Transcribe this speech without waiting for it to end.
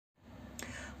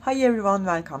Hi everyone,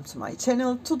 welcome to my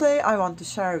channel. Today I want to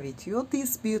share with you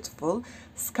this beautiful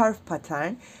scarf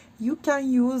pattern. You can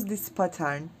use this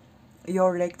pattern,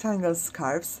 your rectangle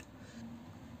scarves,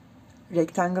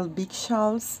 rectangle big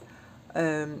shawls,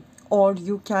 or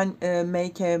you can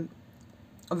make a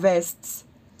vests,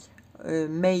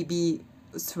 maybe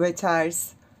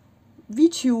sweaters,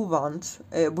 which you want,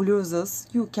 blouses.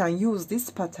 You can use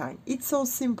this pattern. It's so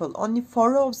simple, only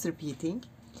 4 rows repeating.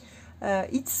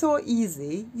 It's so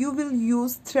easy. You will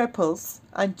use triples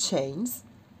and chains.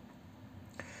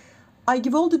 I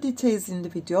give all the details in the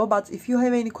video, but if you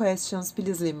have any questions,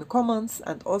 please leave me comments,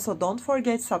 and also don't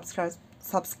forget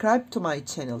subscribe to my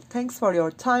channel. Thanks for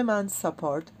your time and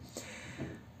support.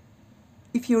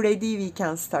 If you're ready, we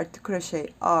can start to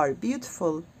crochet our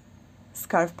beautiful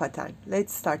scarf pattern.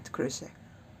 Let's start to crochet.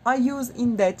 I use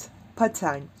in that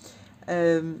pattern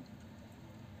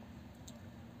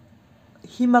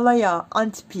Himalaya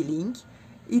anti-peeling.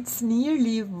 It's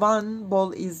nearly one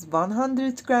ball is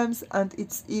 100 grams and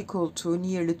it's equal to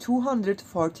nearly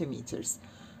 240 meters.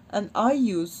 And I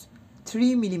use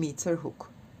 3 millimeter hook.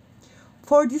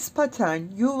 For this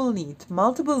pattern, you will need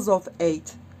multiples of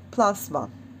 8 plus 1.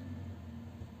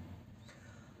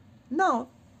 Now,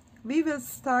 we will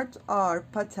start our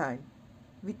pattern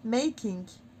with making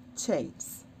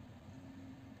chains.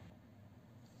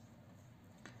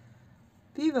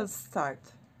 We will start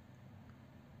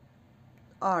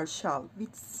our shawl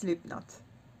with slip knot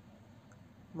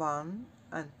 1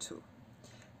 and 2.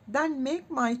 Then make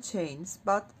my chains,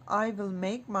 but I will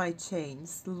make my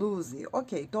chains loosey.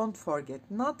 Okay, don't forget,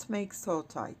 not make so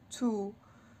tight. 2,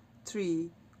 3,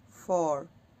 4,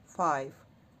 5,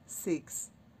 6,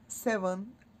 7,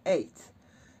 8.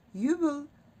 You will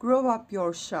grow up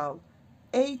your shawl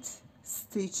 8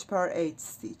 stitch per 8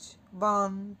 stitch.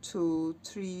 1, 2,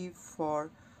 3,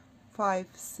 4, 5,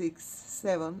 6,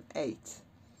 7, 8.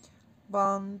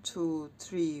 1, 2,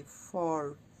 3,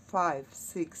 4, 5,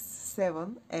 6,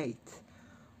 7, 8.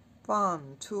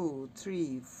 1, 2,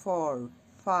 3, 4,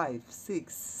 5,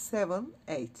 6, 7,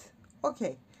 8.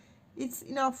 Okay, it's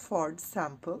enough for the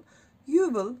sample. You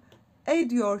will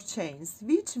add your chains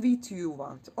which width you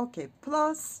want. Okay,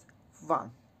 plus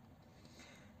 1.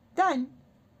 Then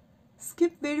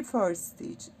skip very first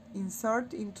stitch,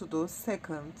 insert into the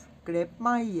second, grab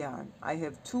my yarn. I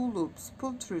have 2 loops,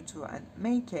 pull through 2 and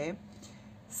make a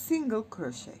single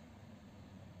crochet.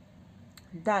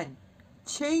 Then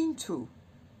chain 2,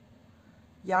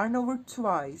 yarn over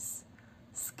twice,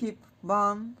 skip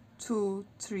 1, 2,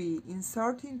 3,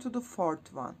 insert into the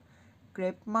fourth one,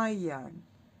 grab my yarn,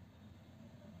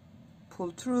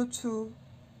 pull through 2,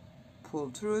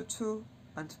 pull through 2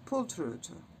 and pull through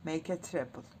 2, make a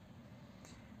triple.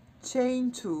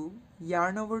 Chain 2,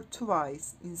 yarn over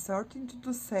twice, insert into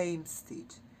the same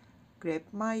stitch, grab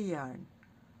my yarn,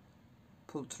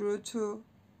 pull through 2,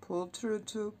 pull through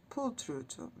 2, pull through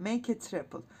 2, make a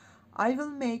triple. I will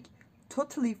make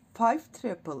totally 5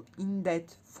 triple in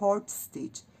that fourth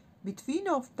stitch, between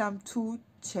of them 2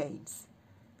 chains,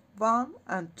 1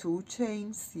 and 2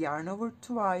 chains, yarn over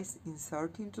twice,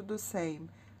 insert into the same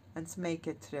and make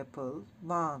a triple.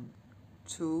 1,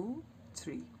 2,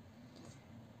 3.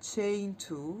 Chain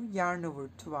 2, yarn over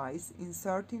twice,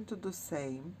 insert into the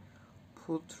same,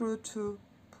 pull through 2,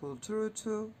 pull through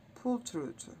 2, pull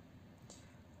through 2.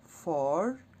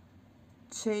 4,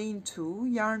 chain 2,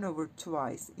 yarn over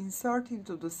twice, insert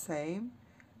into the same,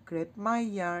 grab my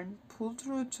yarn, pull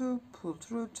through 2, pull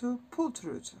through 2, pull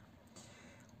through 2.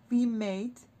 We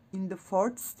made in the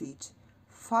fourth stitch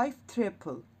 5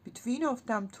 triple, between of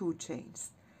them 2 chains,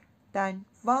 then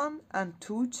 1 and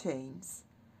 2 chains,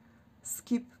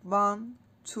 skip 1,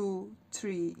 2,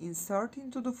 3, insert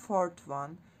into the fourth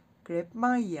one, grab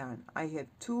my yarn. I have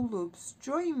 2 loops,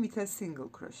 join with a single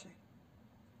crochet.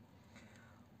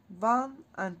 1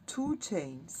 and 2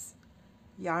 chains,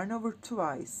 yarn over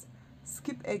twice,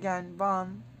 skip again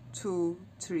 1, 2,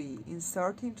 3,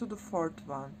 insert into the fourth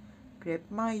one, grab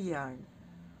my yarn,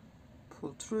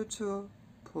 pull through 2,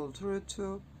 pull through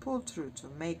 2, pull through 2,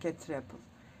 make a triple.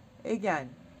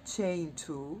 Again, chain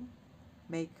 2,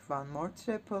 make 1 more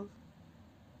triple.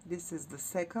 This is the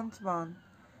second one.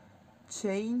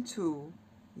 Chain 2,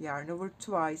 yarn over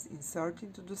twice, insert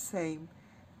into the same.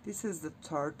 This is the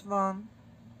third one.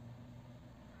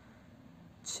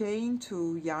 Chain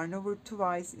 2, yarn over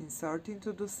twice, insert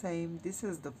into the same. This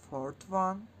is the fourth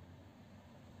one.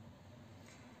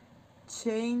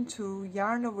 Chain 2,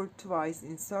 yarn over twice,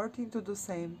 insert into the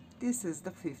same. This is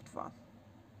the fifth one.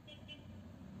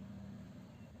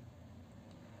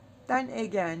 Then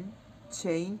again,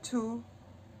 chain 2,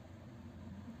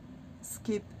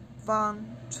 skip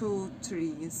 1, 2,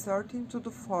 3, insert into the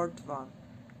fourth one,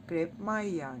 grab my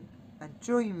yarn and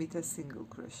join with a single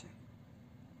crochet.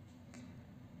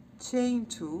 Chain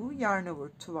 2, yarn over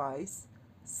twice,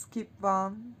 skip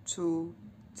 1, 2,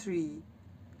 3,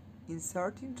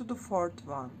 insert into the fourth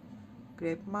one,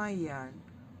 grab my yarn,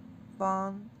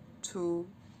 1, 2,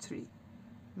 3,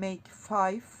 make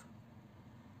 5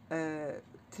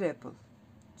 treble,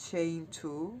 chain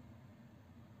 2,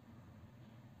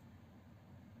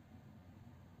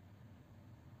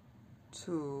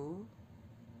 2,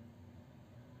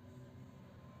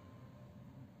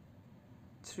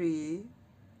 3,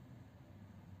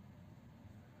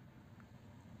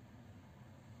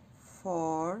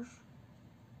 4,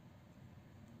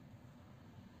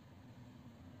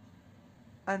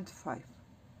 and 5.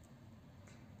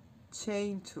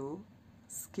 Chain 2,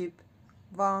 skip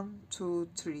 1, 2,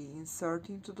 3, insert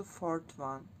into the fourth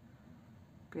one,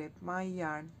 grab my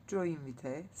yarn, join with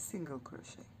a single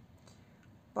crochet.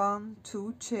 1,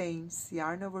 2 chains,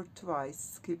 yarn over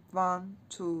twice, skip 1,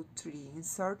 2, 3,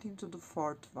 insert into the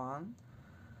fourth one,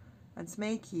 and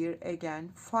make here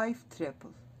again 5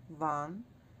 treble. 1,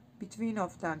 between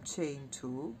of them chain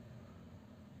 2,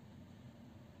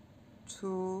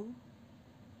 2,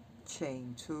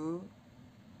 chain 2,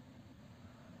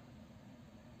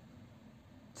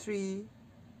 3,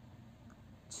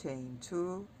 chain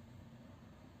 2,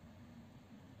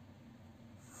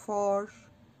 4,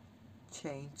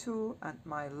 chain 2, and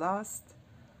my last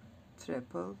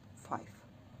treble 5.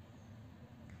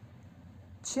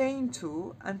 Chain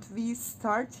 2, and we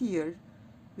start here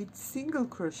with single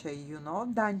crochet,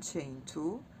 then chain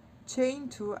 2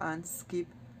 and skip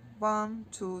 1,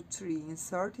 2, 3,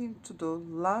 insert into the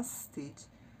last stitch,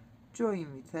 join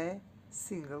with a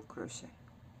single crochet.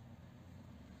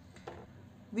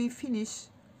 We finish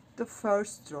the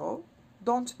first row.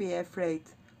 Don't be afraid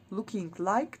looking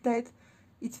like that.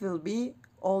 It will be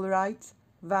alright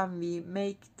when we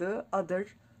make the other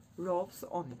rows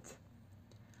on it.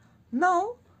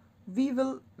 Now we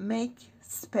will make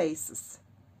spaces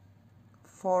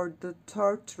for the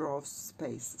third row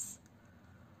spaces.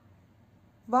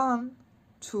 1,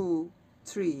 2,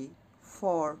 3,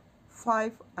 4,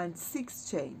 5 and 6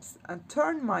 chains, and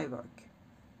turn my work.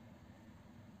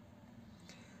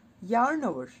 Yarn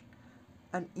over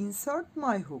and insert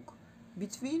my hook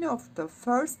between of the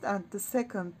first and the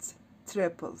second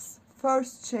triples.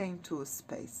 First chain 2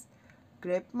 space,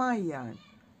 grab my yarn,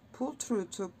 pull through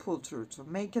to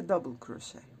make a double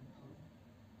crochet.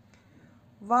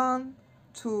 1,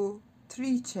 2,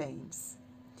 3 chains,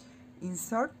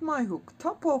 insert my hook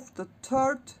top of the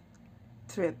third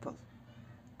triple,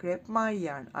 grab my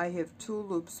yarn, I have 2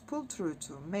 loops, pull through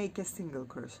to make a single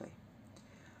crochet.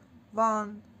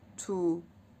 1, 2,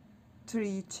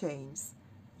 3 chains,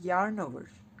 yarn over.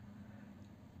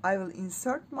 I will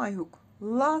insert my hook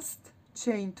last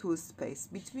chain 2 space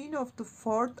between of the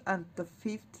fourth and the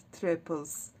fifth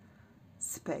triples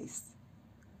space,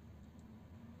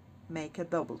 make a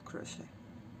double crochet.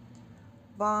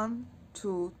 1,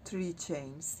 2, 3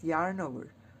 chains, yarn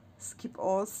over, skip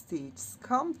all stitches,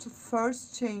 come to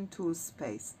first chain 2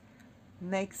 space,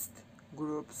 next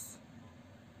groups,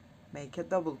 make a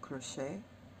double crochet.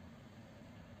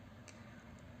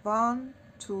 1,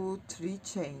 2, 3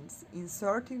 chains,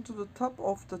 insert into the top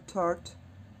of the third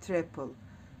triple,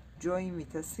 join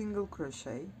with a single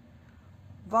crochet.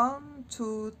 1,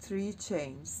 2, 3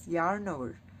 chains, yarn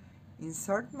over,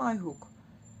 insert my hook,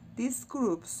 this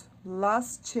group's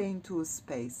last chain 2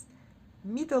 space,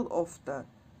 middle of the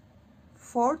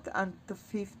fourth and the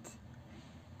fifth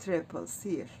triples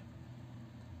here,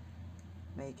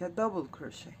 make a double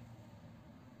crochet.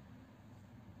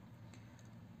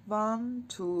 1,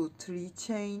 2, 3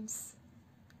 chains,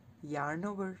 yarn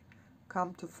over,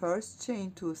 come to first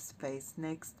chain 2 space,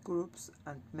 next groups,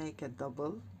 and make a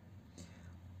double.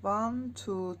 1,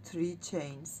 2, 3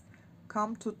 chains,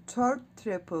 come to third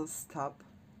triple stop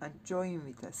and join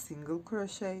with a single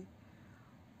crochet.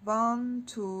 1,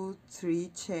 2, 3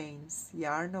 chains,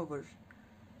 yarn over,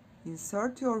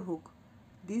 insert your hook,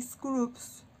 this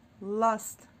group's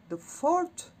last, the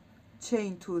fourth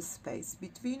chain 2 space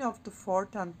between of the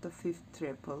fourth and the fifth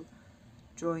triple,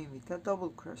 join with a double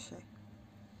crochet.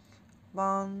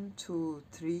 1, 2,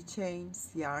 3 chains,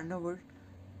 yarn over,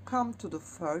 come to the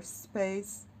first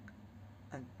space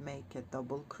and make a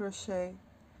double crochet.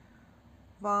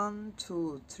 1,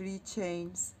 2, 3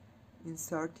 chains,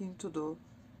 insert into the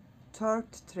third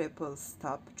triple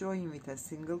stop, join with a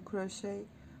single crochet.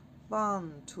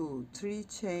 1, 2, 3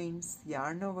 chains,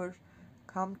 yarn over,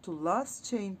 come to last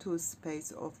chain 2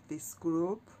 space of this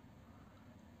group,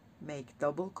 make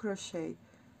double crochet.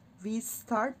 We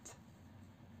start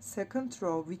second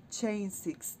row with chain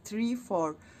 6, 3,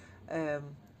 4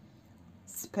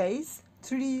 space,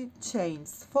 3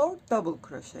 chains, 4 double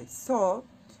crochet. So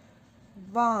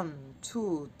 1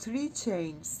 2 3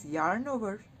 chains, yarn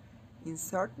over,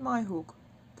 insert my hook,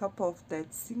 top of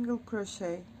that single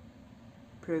crochet,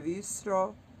 previous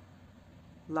row,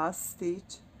 last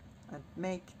stitch, and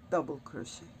make double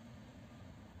crochet.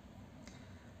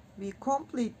 We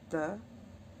complete the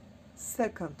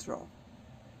second row.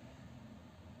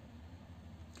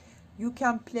 You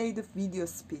can play the video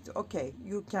speed, okay,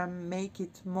 you can make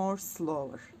it more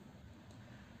slower.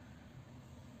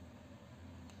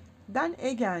 Then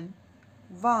again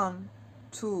 1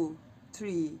 2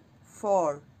 3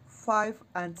 4 5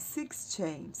 and 6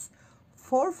 chains,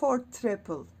 4 4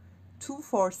 triple, 2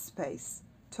 4 space,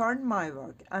 turn my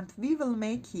work, and we will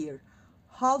make here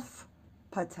half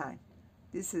pattern.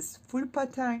 This is full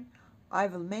pattern, I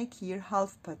will make here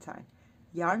half pattern.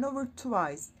 Yarn over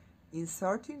twice,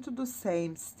 insert into the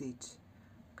same stitch,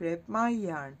 grab my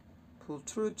yarn, pull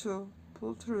through 2,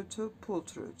 pull through 2, pull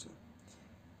through 2,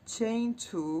 chain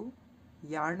 2,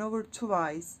 yarn over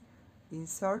twice,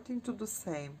 insert into the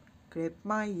same, grab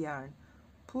my yarn,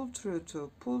 pull through 2,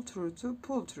 pull through 2,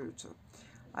 pull through 2.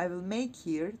 I will make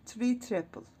here 3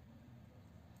 triple,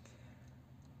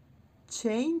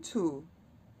 chain 2,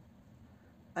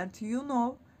 and you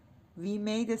know we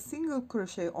made a single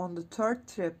crochet on the third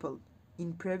triple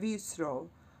in previous row.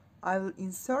 I will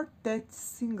insert that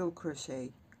single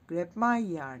crochet, grab my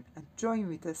yarn and join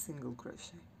with a single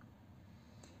crochet,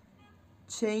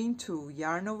 chain 2,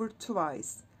 yarn over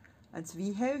twice, and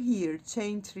we have here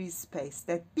chain 3 space,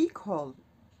 that big hole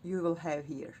you will have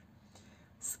here.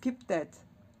 Skip that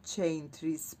chain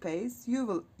 3 space, you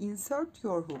will insert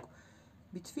your hook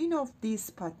between of these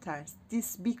patterns,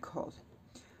 this big hole,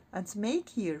 and make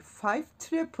here 5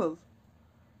 triple,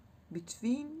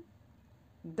 between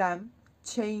them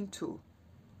chain 2,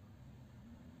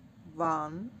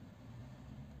 1,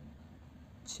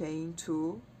 chain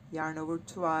 2, yarn over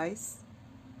twice,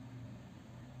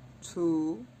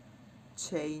 2,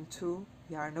 chain 2,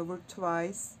 yarn over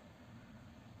twice,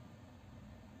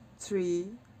 3,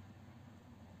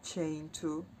 chain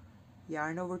 2,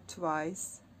 yarn over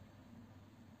twice,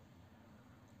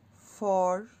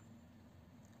 4,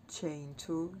 chain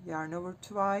 2, yarn over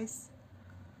twice,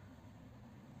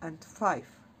 and 5,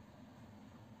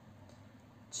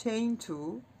 chain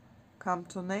 2, come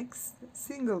to next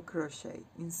single crochet,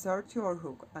 insert your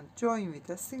hook and join with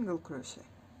a single crochet.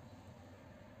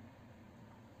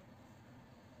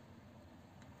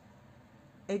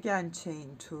 Again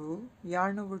chain 2,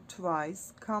 yarn over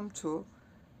twice, come to,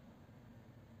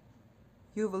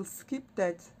 you will skip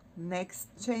that next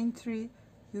chain 3,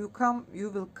 you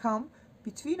will come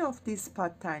between of these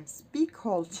patterns, big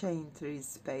hole chain 3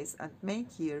 space, and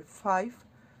make here 5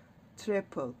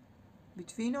 triple,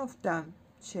 between of them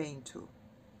chain 2,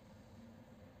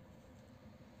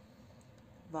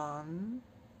 1,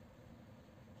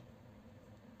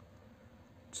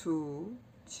 2,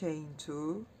 chain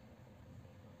 2,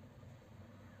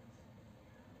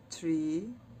 3,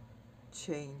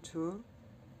 chain 2,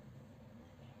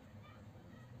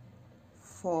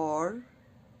 4,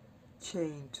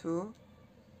 chain 2,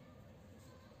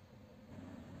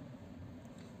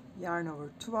 yarn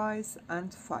over twice,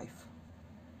 and 5,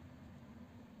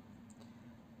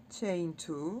 chain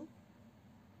 2,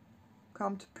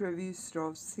 come to previous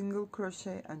row, single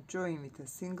crochet and join with a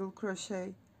single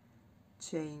crochet,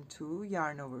 chain 2,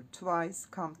 yarn over twice,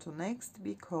 come to next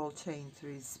big hole chain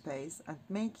 3 space and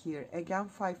make here again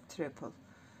 5 triple,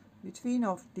 between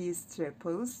of these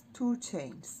triples 2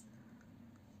 chains,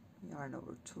 yarn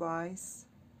over twice,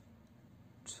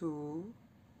 2,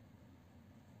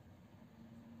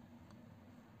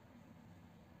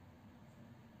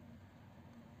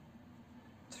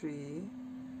 3,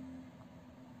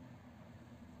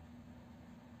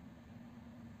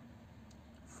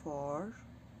 4,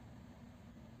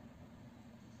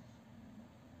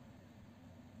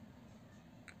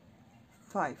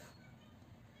 5,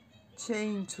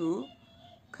 chain 2,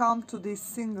 come to this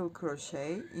single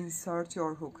crochet, insert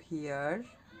your hook here,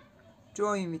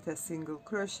 join with a single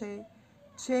crochet,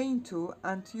 chain 2,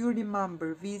 and you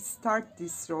remember we start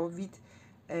this row with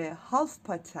a half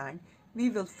pattern, we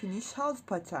will finish half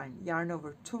pattern, yarn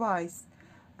over twice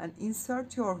and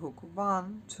insert your hook,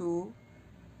 1 2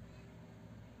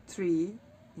 3,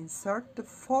 insert the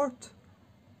 4th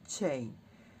chain,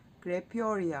 grab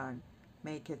your yarn,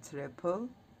 make a triple,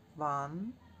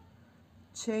 1,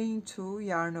 chain 2,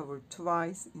 yarn over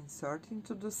twice, insert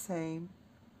into the same,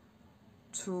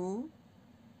 2,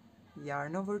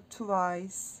 yarn over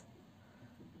twice,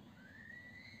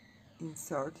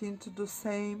 insert into the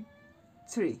same,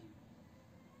 3.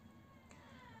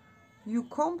 you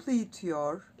complete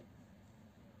your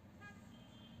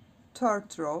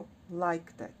third row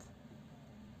like that.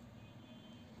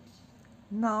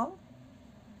 Now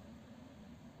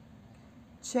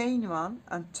chain 1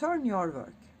 and turn your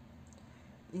work.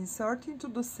 Insert into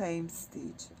the same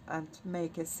stitch and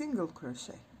make a single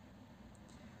crochet.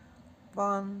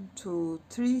 1, 2,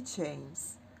 3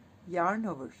 chains, yarn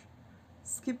over,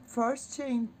 skip first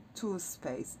chain 2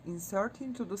 space, insert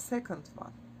into the second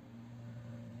one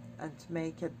and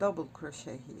make a double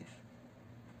crochet here.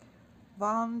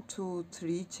 1, 2,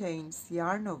 3 chains,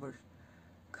 yarn over,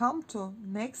 come to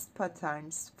next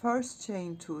pattern's first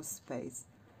chain 2 space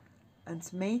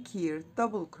and make here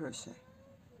double crochet.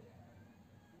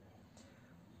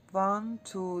 1,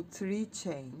 2, 3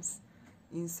 chains,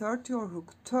 insert your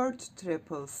hook third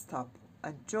triple stop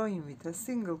and join with a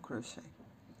single crochet.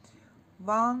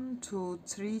 1, 2,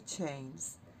 3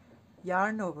 chains,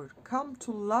 yarn over, come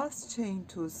to last chain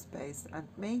 2 space and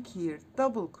make here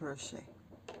double crochet.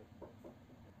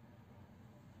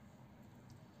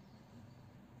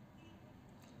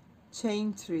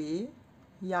 Chain 3,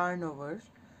 yarn over,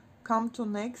 come to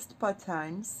next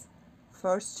patterns,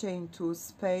 first chain 2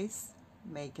 space,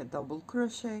 make a double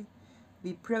crochet.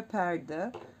 We prepare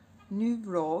the new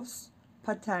rows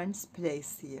patterns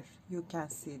place here. You can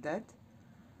see that.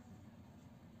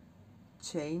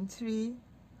 Chain 3,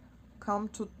 come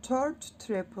to third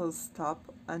triple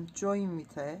stop and join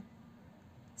with a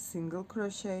single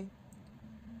crochet.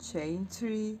 Chain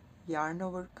 3, yarn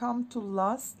over, come to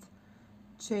last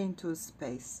chain 2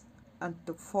 space and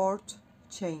the fourth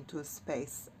chain 2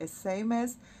 space, same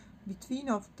as between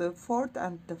of the fourth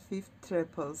and the fifth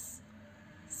triples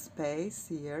space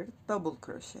here, double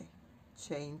crochet.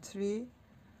 Chain 3,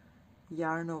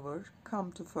 yarn over,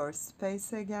 come to first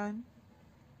space again,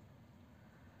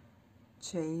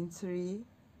 chain 3,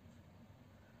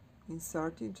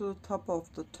 insert into the top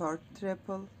of the third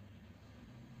triple,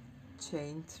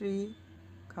 chain 3,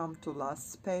 come to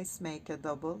last space, make a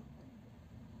double,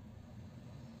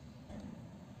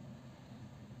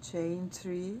 chain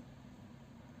 3,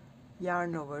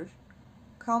 yarn over,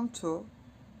 come to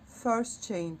first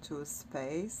chain 2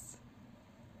 space,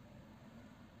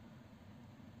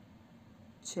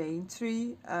 chain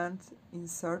 3 and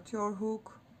insert your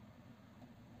hook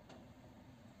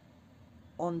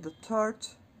on the third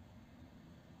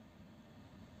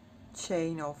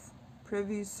chain of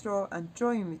previous row and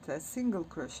join with a single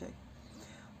crochet.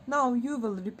 Now you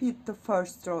will repeat the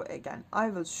first row again. I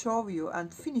will show you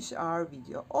and finish our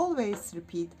video. Always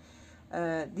repeat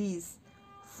these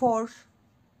 4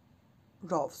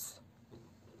 rows.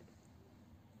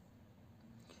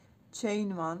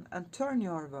 Chain 1 and turn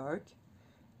your work,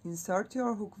 insert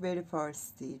your hook very first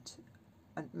stitch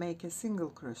and make a single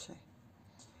crochet.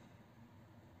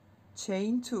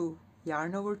 Chain 2,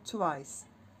 yarn over twice,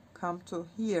 come to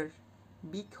here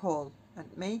big hole and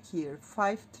make here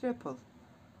 5 triple.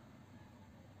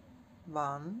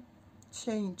 1,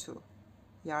 chain 2,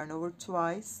 yarn over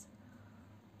twice,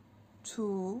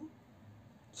 2,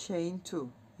 chain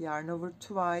 2, yarn over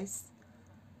twice,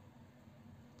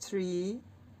 3,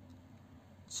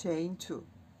 chain 2,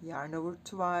 yarn over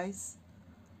twice,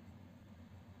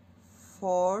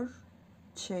 4,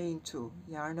 chain 2,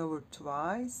 yarn over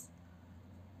twice,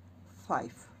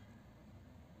 5.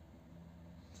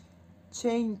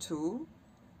 Chain 2,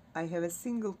 I have a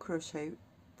single crochet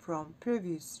from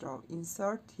previous row,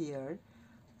 insert here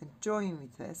and join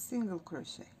with a single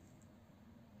crochet.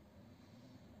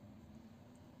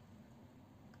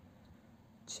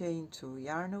 Chain 2,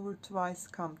 yarn over twice,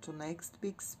 come to next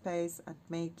big space and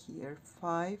make here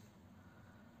 5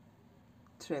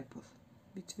 triple,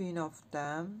 between of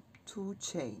them 2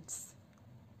 chains.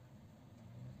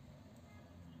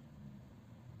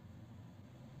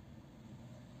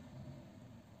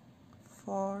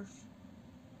 Four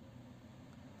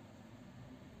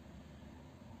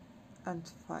and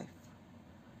 5,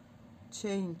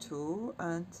 chain 2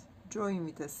 and join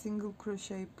with a single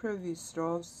crochet, previous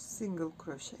row single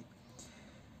crochet.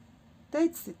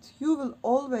 That's it. You will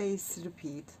always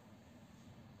repeat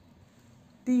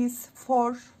these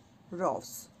 4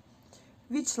 rows,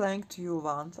 which length you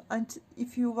want, and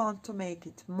if you want to make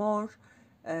it more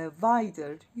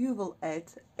wider, you will add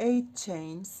 8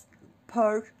 chains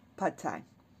per pattern.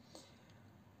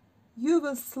 You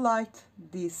will slide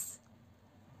these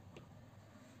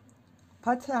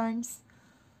patterns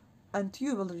and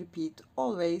you will repeat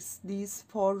always these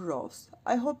 4 rows.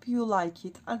 I hope you like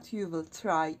it and you will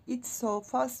try. It's so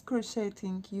fast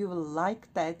crocheting, you will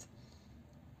like that.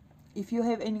 If you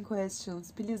have any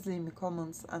questions, please leave me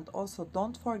comments, and also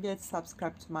don't forget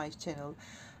subscribe to my channel.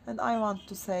 And I want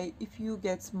to say, if you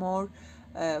get more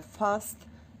fast,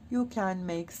 you can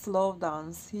make slow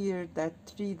dance here, that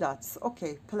 3 dots.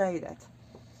 Okay, play that.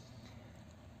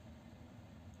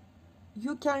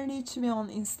 You can reach me on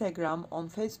Instagram, on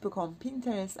Facebook, on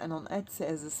Pinterest, and on Etsy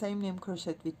as the same name,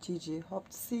 Crochet with Gigi. Hope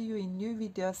to see you in new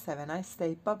videos. Have a nice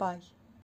day. Bye bye.